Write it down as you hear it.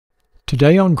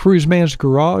Today on Cruiseman's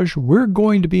Garage, we're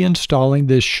going to be installing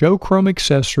this Show Chrome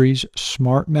Accessories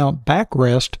Smart Mount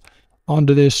Backrest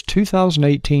onto this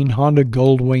 2018 Honda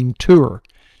Goldwing Tour.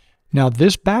 Now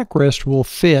this backrest will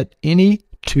fit any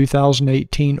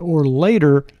 2018 or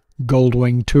later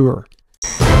Goldwing Tour.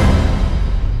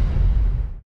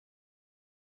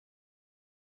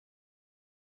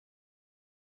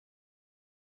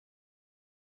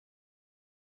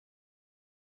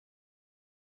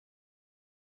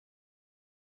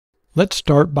 Let's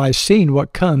start by seeing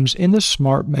what comes in the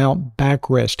Smart Mount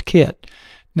Backrest kit.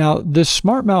 Now, this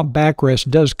Smart Mount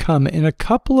Backrest does come in a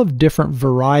couple of different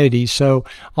varieties, so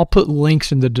I'll put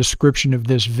links in the description of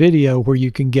this video where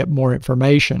you can get more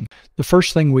information. The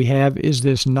first thing we have is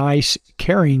this nice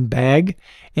carrying bag,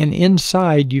 and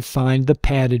inside you find the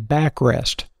padded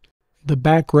backrest. The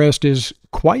backrest is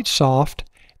quite soft,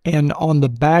 and on the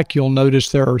back you'll notice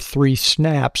there are 3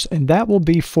 snaps, and that will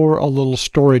be for a little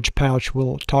storage pouch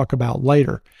we'll talk about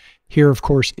later. Here, of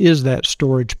course, is that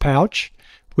storage pouch,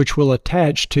 which will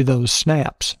attach to those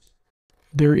snaps.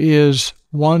 There is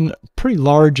one pretty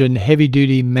large and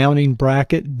heavy-duty mounting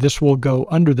bracket. This will go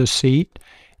under the seat,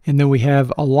 and then we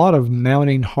have a lot of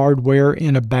mounting hardware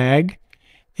in a bag,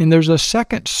 and there's a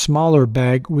second smaller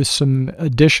bag with some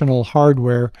additional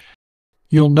hardware.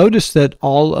 You'll notice that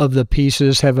all of the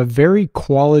pieces have a very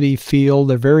quality feel.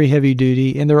 They're very heavy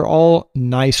duty and they're all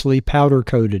nicely powder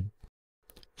coated.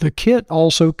 The kit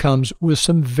also comes with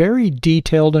some very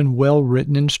detailed and well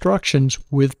written instructions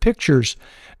with pictures.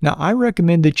 Now I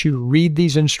recommend that you read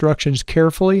these instructions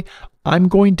carefully. I'm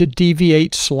going to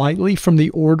deviate slightly from the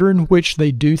order in which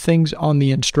they do things on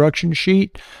the instruction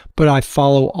sheet, but I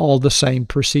follow all the same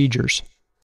procedures.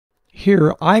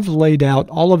 Here I've laid out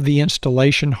all of the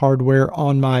installation hardware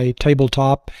on my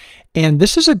tabletop, and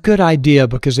this is a good idea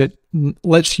because it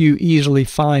lets you easily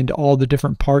find all the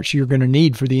different parts you're going to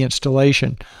need for the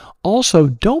installation. Also,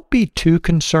 don't be too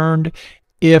concerned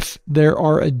if there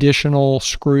are additional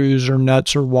screws or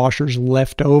nuts or washers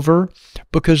left over,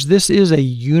 because this is a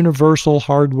universal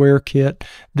hardware kit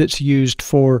that's used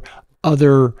for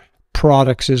other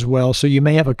products as well, so you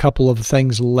may have a couple of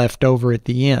things left over at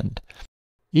the end.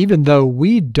 Even though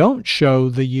we don't show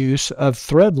the use of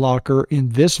thread locker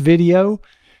in this video,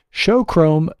 Show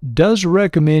Chrome does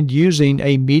recommend using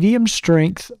a medium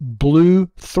strength blue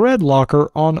thread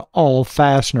locker on all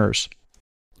fasteners.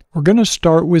 We're going to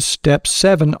start with step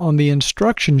 7 on the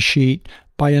instruction sheet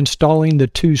by installing the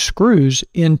 2 screws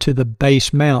into the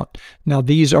base mount. Now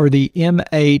these are the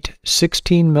M8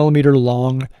 16mm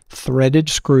long threaded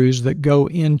screws that go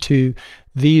into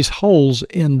these holes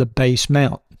in the base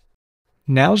mount.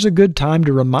 Now's a good time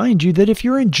to remind you that if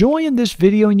you're enjoying this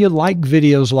video and you like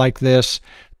videos like this,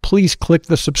 please click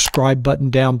the subscribe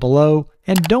button down below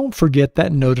and don't forget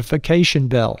that notification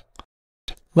bell.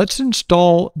 Let's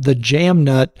install the jam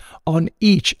nut on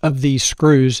each of these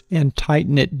screws and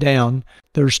tighten it down.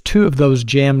 There's 2 of those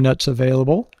jam nuts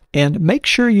available, and make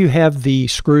sure you have the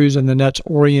screws and the nuts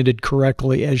oriented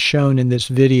correctly as shown in this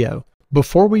video.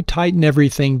 Before we tighten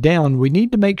everything down, we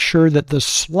need to make sure that the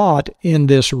slot in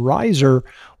this riser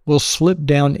will slip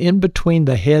down in between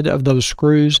the head of those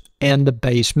screws and the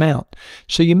base mount.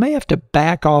 So you may have to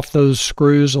back off those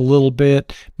screws a little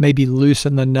bit, maybe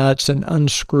loosen the nuts and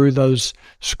unscrew those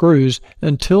screws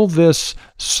until this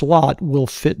slot will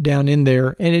fit down in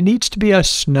there, and it needs to be a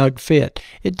snug fit.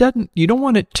 You don't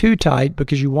want it too tight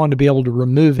because you want to be able to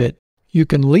remove it. You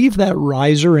can leave that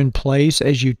riser in place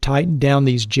as you tighten down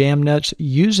these jam nuts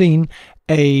using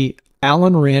a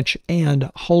Allen wrench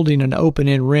and holding an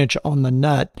open-end wrench on the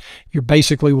nut. You're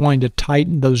basically wanting to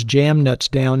tighten those jam nuts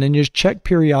down, and just check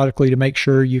periodically to make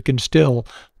sure you can still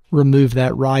remove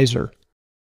that riser.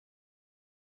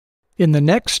 In the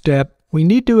next step, we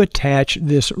need to attach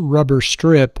this rubber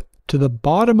strip to the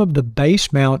bottom of the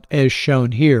base mount as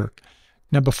shown here.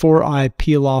 Now before I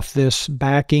peel off this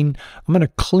backing, I'm going to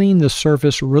clean the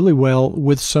surface really well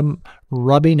with some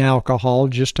rubbing alcohol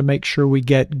just to make sure we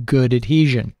get good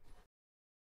adhesion.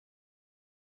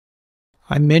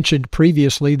 I mentioned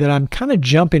previously that I'm kind of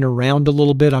jumping around a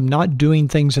little bit. I'm not doing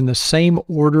things in the same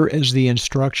order as the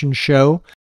instructions show.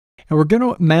 And we're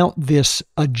going to mount this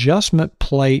adjustment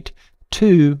plate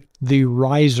to the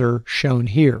riser shown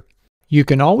here. You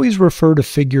can always refer to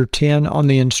figure 10 on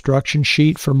the instruction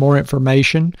sheet for more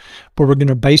information, but we're going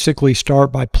to basically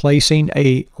start by placing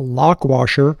a lock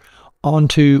washer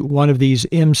onto one of these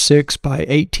M6 by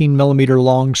 18mm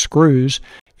long screws,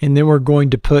 and then we're going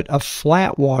to put a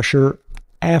flat washer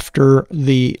after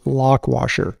the lock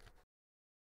washer.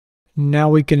 Now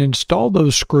we can install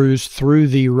those screws through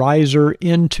the riser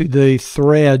into the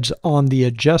threads on the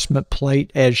adjustment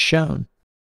plate as shown.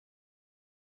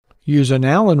 Use an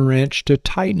Allen wrench to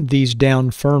tighten these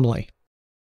down firmly.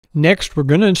 Next, we're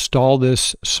going to install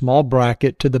this small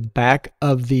bracket to the back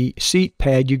of the seat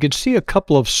pad. You can see a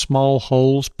couple of small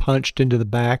holes punched into the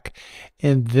back,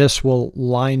 and this will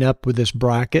line up with this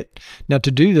bracket. Now,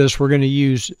 to do this, we're going to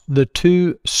use the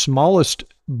two smallest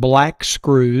black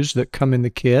screws that come in the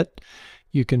kit.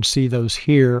 You can see those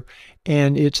here,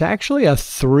 and it's actually a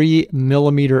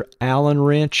 3mm Allen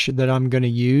wrench that I'm going to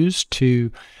use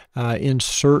to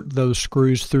insert those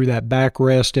screws through that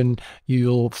backrest, and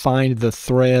you'll find the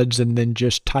threads and then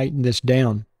just tighten this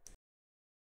down.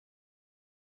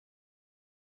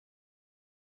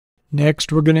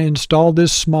 Next, we're going to install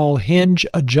this small hinge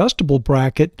adjustable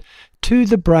bracket to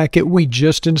the bracket we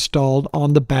just installed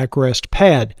on the backrest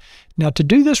pad. Now, to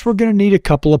do this, we're going to need a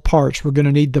couple of parts. We're going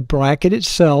to need the bracket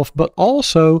itself, but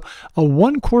also a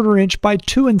 1/4 inch by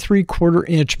 2 3/4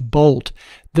 inch bolt.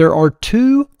 There are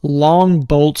two long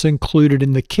bolts included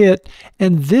in the kit,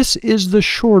 and this is the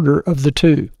shorter of the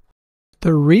two.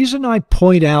 The reason I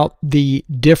point out the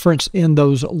difference in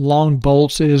those long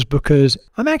bolts is because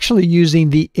I'm actually using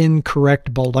the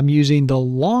incorrect bolt. I'm using the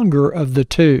longer of the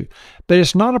two, but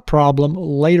it's not a problem.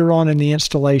 Later on in the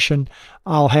installation,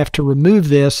 I'll have to remove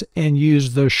this and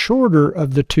use the shorter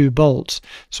of the two bolts.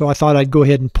 So I thought I'd go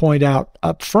ahead and point out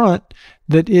up front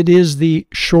that it is the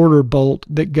shorter bolt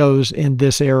that goes in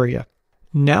this area.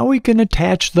 Now we can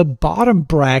attach the bottom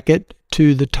bracket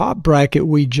to the top bracket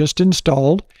we just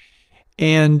installed.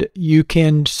 And you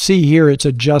can see here it's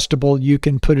adjustable. You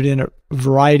can put it in a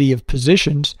variety of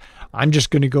positions. I'm just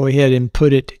going to go ahead and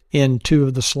put it in two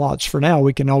of the slots for now.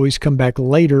 We can always come back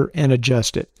later and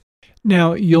adjust it.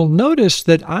 Now, you'll notice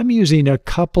that I'm using a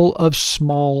couple of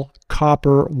small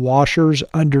copper washers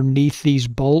underneath these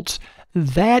bolts.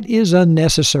 That is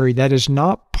unnecessary. That is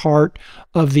not part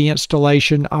of the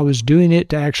installation. I was doing it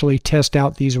to actually test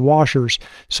out these washers.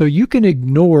 So you can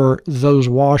ignore those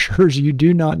washers. You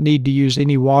do not need to use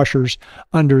any washers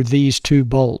under these two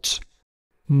bolts.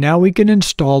 Now we can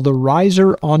install the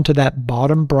riser onto that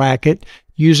bottom bracket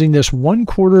using this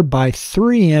 1/4 by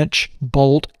 3 inch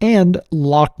bolt and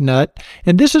lock nut.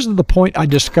 And this is the point I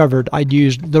discovered I'd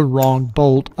used the wrong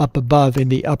bolt up above in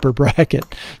the upper bracket.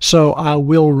 So I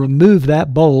will remove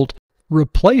that bolt,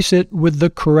 replace it with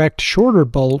the correct shorter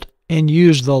bolt, and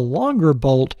use the longer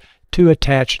bolt to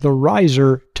attach the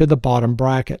riser to the bottom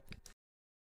bracket.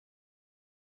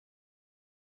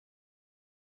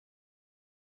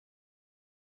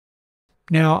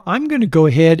 Now, I'm going to go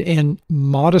ahead and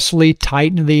modestly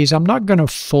tighten these. I'm not going to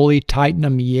fully tighten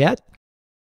them yet.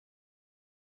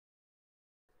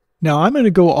 Now, I'm going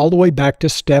to go all the way back to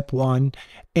step 1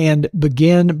 and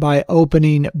begin by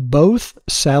opening both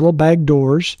saddlebag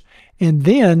doors, and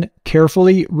then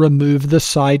carefully remove the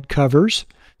side covers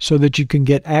so that you can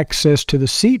get access to the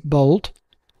seat bolt.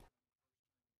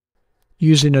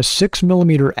 Using a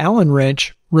 6mm Allen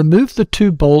wrench, remove the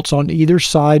two bolts on either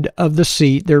side of the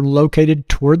seat. They're located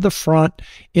toward the front,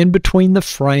 in between the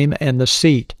frame and the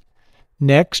seat.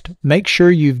 Next, make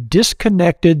sure you've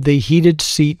disconnected the heated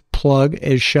seat plug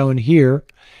as shown here,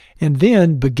 and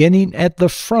then beginning at the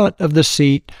front of the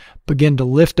seat, begin to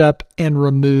lift up and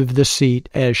remove the seat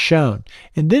as shown,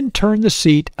 and then turn the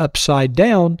seat upside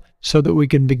down so that we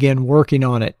can begin working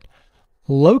on it.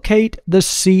 Locate the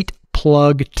seat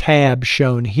plug tab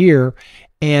shown here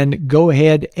and go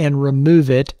ahead and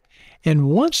remove it. And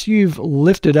once you've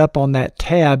lifted up on that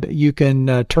tab, you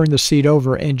can turn the seat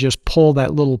over and just pull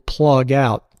that little plug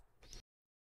out.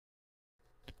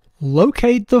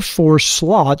 Locate the 4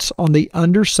 slots on the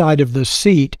underside of the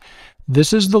seat.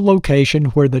 This is the location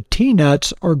where the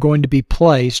T-nuts are going to be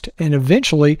placed and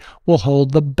eventually will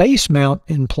hold the base mount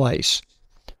in place.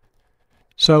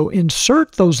 So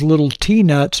insert those little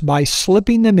T-nuts by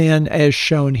slipping them in as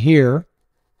shown here,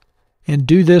 and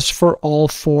do this for all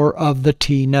 4 of the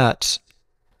T-nuts.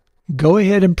 Go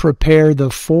ahead and prepare the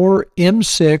 4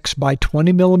 M6 by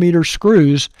 20mm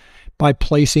screws by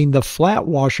placing the flat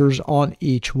washers on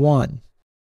each one.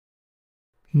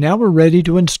 Now we're ready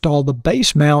to install the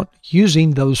base mount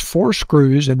using those 4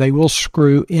 screws, and they will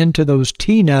screw into those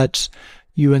T-nuts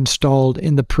you installed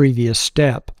in the previous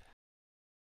step.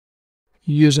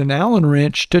 Use an Allen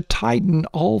wrench to tighten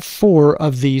all 4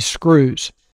 of these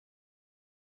screws.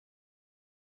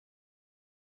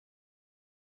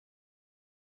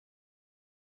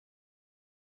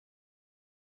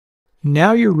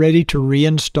 Now you're ready to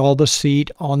reinstall the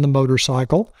seat on the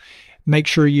motorcycle. Make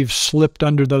sure you've slipped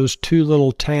under those 2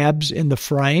 little tabs in the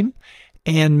frame,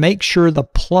 and make sure the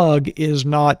plug is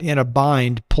not in a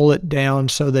bind. Pull it down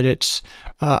so that it's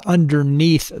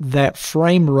underneath that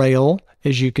frame rail,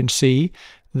 as you can see.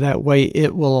 That way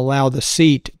it will allow the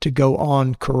seat to go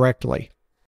on correctly.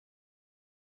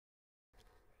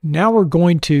 Now we're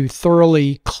going to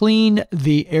thoroughly clean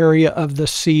the area of the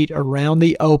seat around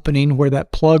the opening where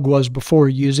that plug was before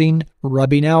using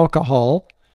rubbing alcohol.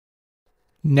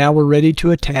 Now we're ready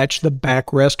to attach the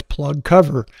backrest plug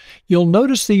cover. You'll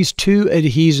notice these two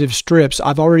adhesive strips.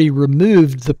 I've already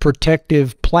removed the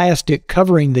protective plastic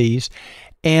covering these,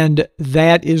 and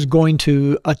that is going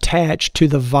to attach to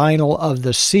the vinyl of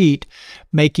the seat,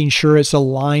 making sure it's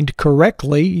aligned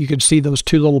correctly. You can see those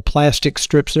two little plastic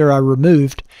strips there I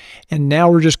removed. And now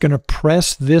we're just going to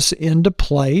press this into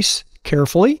place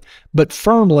carefully but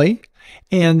firmly.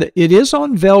 And it is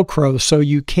on Velcro, so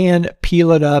you can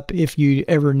peel it up if you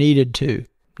ever needed to.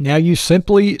 Now you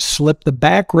simply slip the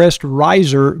backrest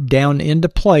riser down into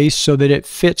place so that it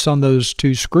fits on those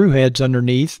two screw heads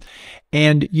underneath,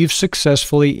 and you've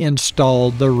successfully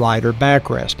installed the rider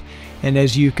backrest. And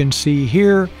as you can see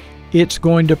here, it's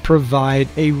going to provide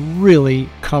a really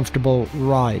comfortable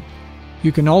ride.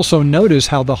 You can also notice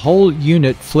how the whole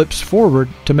unit flips forward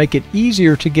to make it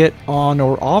easier to get on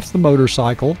or off the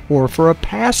motorcycle, or for a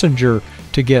passenger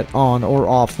to get on or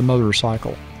off the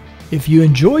motorcycle. If you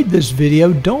enjoyed this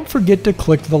video, don't forget to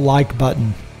click the like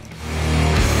button.